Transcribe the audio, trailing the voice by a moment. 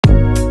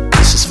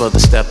for the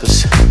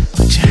steppers.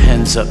 Put your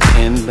hands up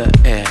in the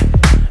air.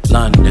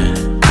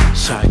 London,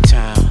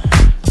 Chi-Town,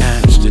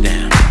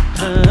 Amsterdam,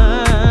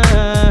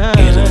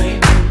 Italy.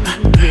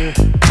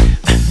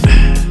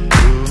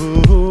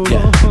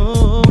 Yeah.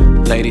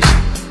 Ladies,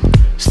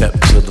 step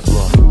to the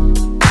floor.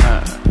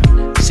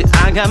 See,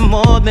 I got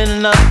more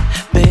than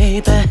love,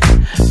 baby.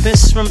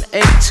 This from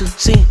A to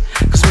Z.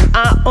 Cause when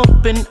I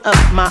open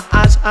up my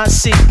eyes, I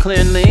see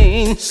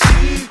clearly.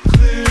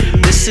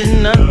 This is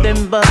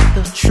nothing but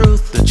the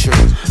truth. The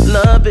truth.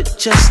 Love, it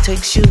just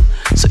takes you.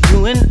 So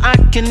you and I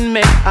can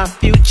make our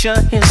future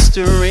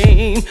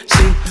history.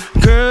 See,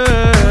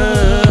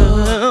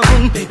 girl,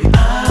 baby,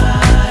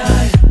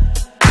 I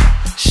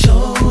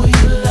show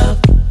you love.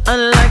 I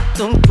like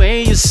the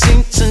way you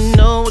seem to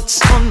know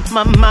what's on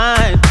my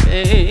mind,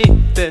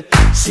 baby.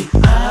 See,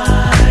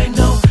 I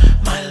know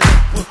my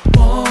love will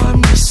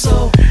warm your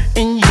soul,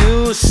 and you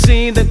will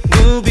see that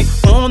we'll be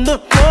on the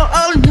floor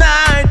all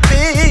night,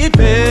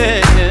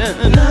 baby.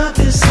 Love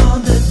is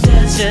on the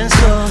dance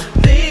floor,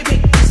 baby,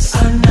 it's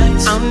our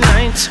night. Our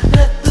night.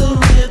 Let the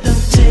rhythm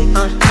take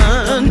the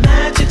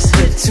magic's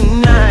here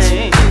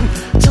tonight.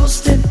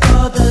 Toasting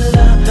for the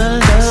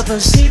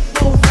lovers.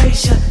 People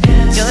raise your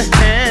hands. Your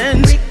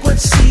hands.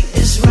 Frequency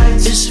is right.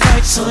 It's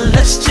right. So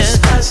let's just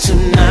start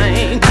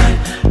tonight.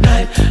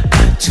 Night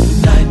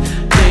tonight.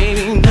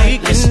 Baby, we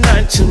can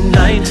night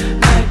tonight.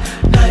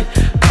 Night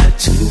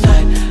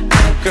tonight.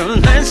 Girl,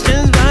 let's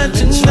just ride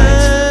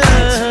tonight.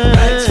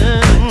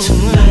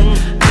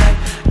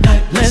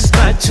 Let's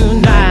ride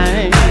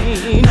tonight.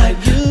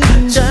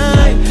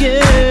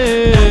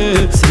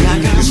 See, I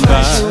got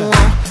what you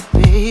want,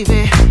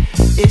 baby.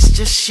 It's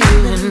just you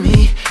and me.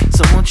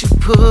 So won't you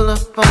pull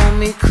up on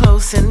me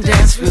close and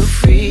dance real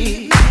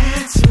free?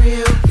 Dance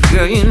real free.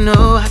 Girl, you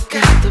know I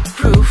got the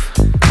proof.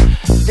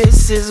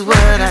 This is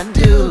what I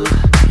do.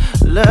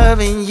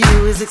 Loving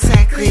you is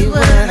exactly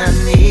what I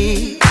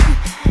need.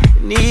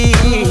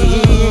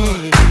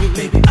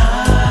 Baby,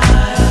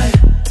 I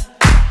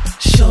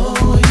show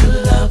you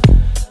love.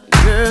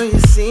 Girl, you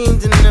seem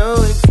to know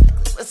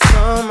what's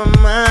on my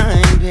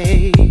mind,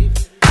 babe.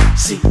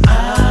 See,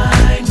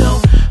 I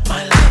know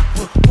my love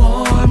will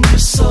warm your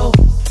soul,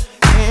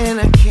 and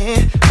I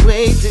can't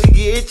wait to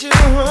get you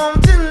home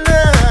tonight.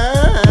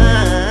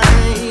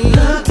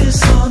 Love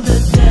is on the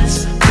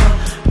dance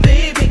floor,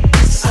 baby,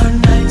 it's our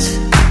night.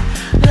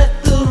 Let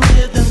the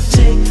rhythm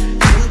take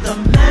you, the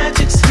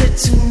magic's here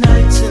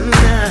tonight.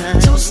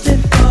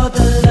 Toasting for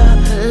the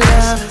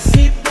lovers.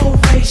 People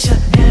raise your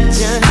hands.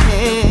 The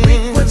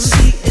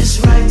frequency is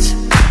right.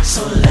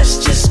 So let's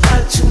just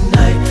ride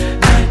tonight.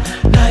 Night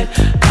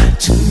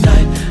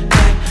tonight.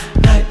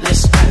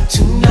 Let's ride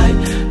tonight.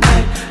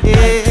 Night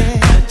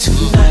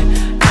tonight.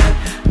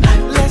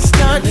 Let's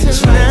start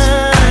tonight.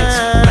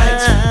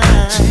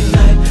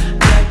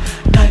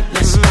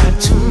 Let's ride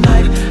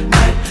tonight.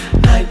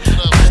 Night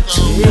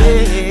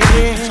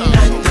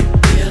the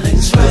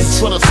feeling's right.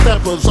 For the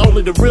steppers,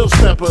 only the real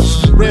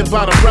steppers. Red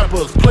bottom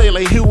rappers, play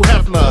like Hugh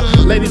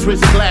Hefner. Ladies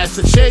raise a glass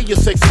and share your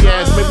sexy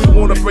ass. Maybe we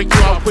wanna break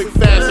you off quick,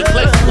 fast, and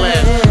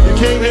plexiglass. You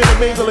came here to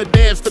mingle and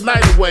dance the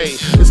night away.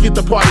 Let's get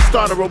the party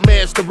started,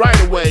 romance the right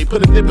away.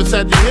 Put a dip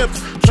inside your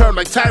hips, turn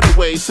like tidal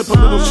waves. Sip a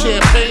little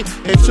champagne,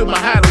 head to my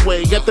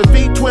hideaway. Got the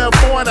V12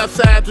 foreign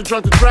outside, too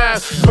drunk to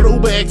drive. Put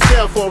Uber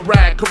XL for a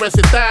ride, caress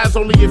your thighs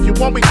only if you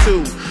want me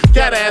to.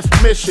 Gotta ask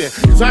permission,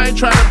 cause I ain't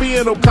trying to be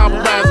in no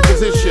compromising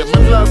position.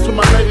 My love to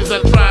my ladies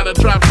that try to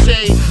drop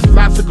shade.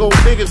 Lots of gold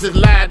niggas that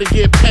lie to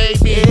get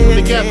paid. Me and you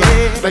together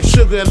like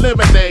sugar and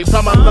lemonade.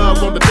 Find my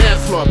love on the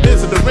dance floor,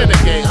 busy the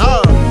renegade.